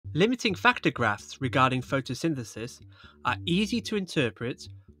Limiting factor graphs regarding photosynthesis are easy to interpret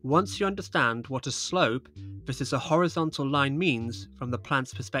once you understand what a slope versus a horizontal line means from the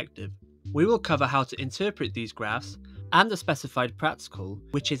plant's perspective. We will cover how to interpret these graphs and the specified practical,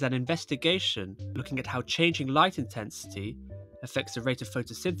 which is an investigation looking at how changing light intensity affects the rate of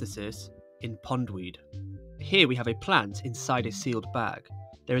photosynthesis in pondweed. Here we have a plant inside a sealed bag.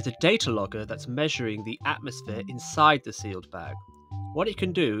 There is a data logger that's measuring the atmosphere inside the sealed bag. What it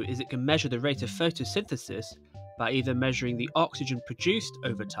can do is it can measure the rate of photosynthesis by either measuring the oxygen produced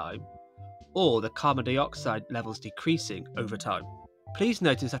over time or the carbon dioxide levels decreasing over time. Please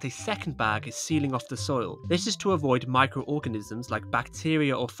notice that a second bag is sealing off the soil. This is to avoid microorganisms like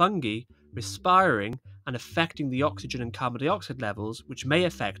bacteria or fungi respiring and affecting the oxygen and carbon dioxide levels, which may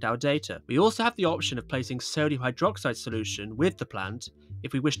affect our data. We also have the option of placing sodium hydroxide solution with the plant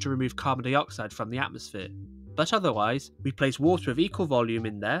if we wish to remove carbon dioxide from the atmosphere. But otherwise, we place water of equal volume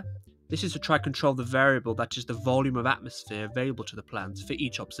in there. This is to try control the variable that is the volume of atmosphere available to the plant for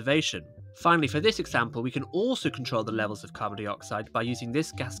each observation. Finally, for this example, we can also control the levels of carbon dioxide by using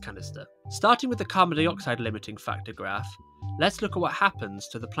this gas canister. Starting with the carbon dioxide limiting factor graph, let's look at what happens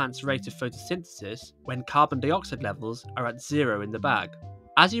to the plant's rate of photosynthesis when carbon dioxide levels are at 0 in the bag.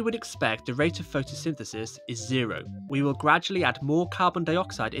 As you would expect, the rate of photosynthesis is 0. We will gradually add more carbon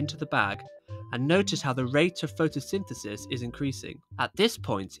dioxide into the bag and notice how the rate of photosynthesis is increasing. At this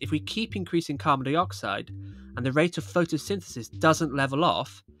point, if we keep increasing carbon dioxide and the rate of photosynthesis doesn't level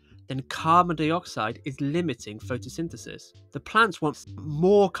off, then carbon dioxide is limiting photosynthesis. The plant wants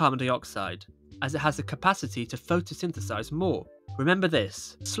more carbon dioxide as it has the capacity to photosynthesize more. Remember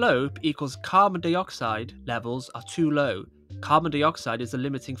this, slope equals carbon dioxide levels are too low. Carbon dioxide is the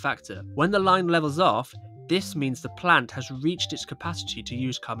limiting factor. When the line levels off, this means the plant has reached its capacity to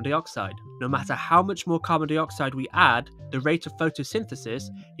use carbon dioxide. No matter how much more carbon dioxide we add, the rate of photosynthesis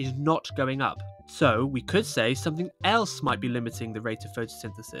is not going up. So we could say something else might be limiting the rate of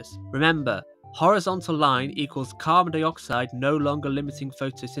photosynthesis. Remember, horizontal line equals carbon dioxide no longer limiting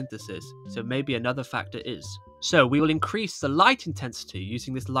photosynthesis, so maybe another factor is. So we will increase the light intensity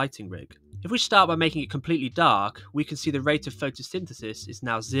using this lighting rig. If we start by making it completely dark, we can see the rate of photosynthesis is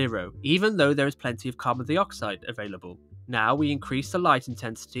now 0, even though there is plenty of carbon dioxide available. Now we increase the light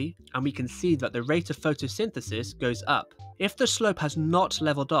intensity, and we can see that the rate of photosynthesis goes up. If the slope has not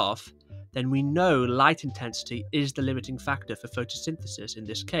leveled off, then we know light intensity is the limiting factor for photosynthesis in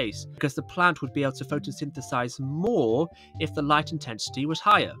this case, because the plant would be able to photosynthesize more if the light intensity was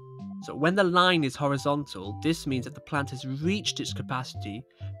higher. So when the line is horizontal, this means that the plant has reached its capacity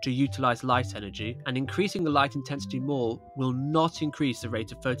to utilize light energy, and increasing the light intensity more will not increase the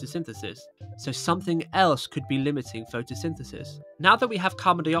rate of photosynthesis. So something else could be limiting photosynthesis. Now that we have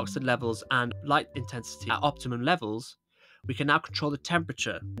carbon dioxide levels and light intensity at optimum levels, we can now control the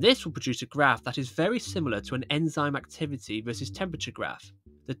temperature. This will produce a graph that is very similar to an enzyme activity versus temperature graph.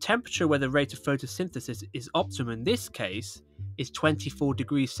 The temperature where the rate of photosynthesis is optimum in this case is 24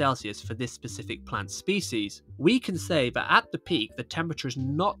 degrees Celsius for this specific plant species. We can say that at the peak, the temperature is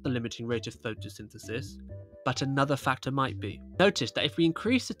not the limiting rate of photosynthesis, but another factor might be. Notice that if we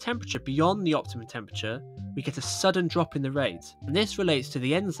increase the temperature beyond the optimum temperature, we get a sudden drop in the rate, and this relates to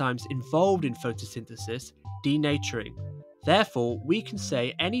the enzymes involved in photosynthesis denaturing. Therefore, we can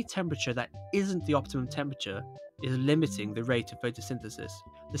say any temperature that isn't the optimum temperature is limiting the rate of photosynthesis.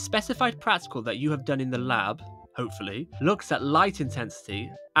 The specified practical that you have done in the lab, hopefully, looks at light intensity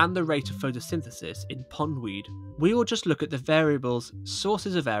and the rate of photosynthesis in pondweed. We will just look at the variables,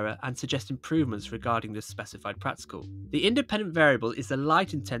 sources of error, and suggest improvements regarding this specified practical. The independent variable is the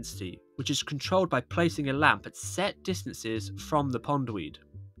light intensity, which is controlled by placing a lamp at set distances from the pondweed.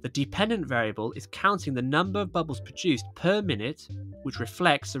 The dependent variable is counting the number of bubbles produced per minute, which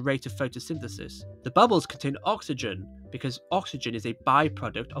reflects the rate of photosynthesis. The bubbles contain oxygen because oxygen is a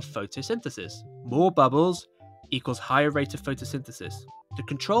byproduct of photosynthesis. More bubbles equals higher rate of photosynthesis. The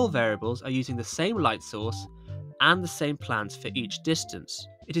control variables are using the same light source and the same plants for each distance.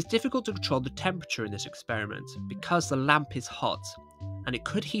 It is difficult to control the temperature in this experiment because the lamp is hot, and it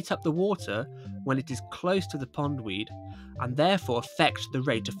could heat up the water when it is close to the pondweed and therefore affect the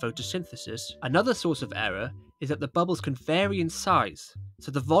rate of photosynthesis. Another source of error is that the bubbles can vary in size,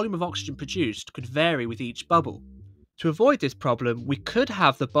 so the volume of oxygen produced could vary with each bubble. To avoid this problem, we could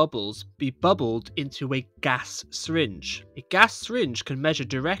have the bubbles be bubbled into a gas syringe. A gas syringe can measure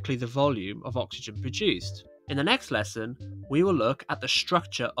directly the volume of oxygen produced. In the next lesson, we will look at the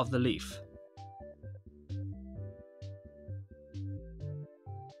structure of the leaf.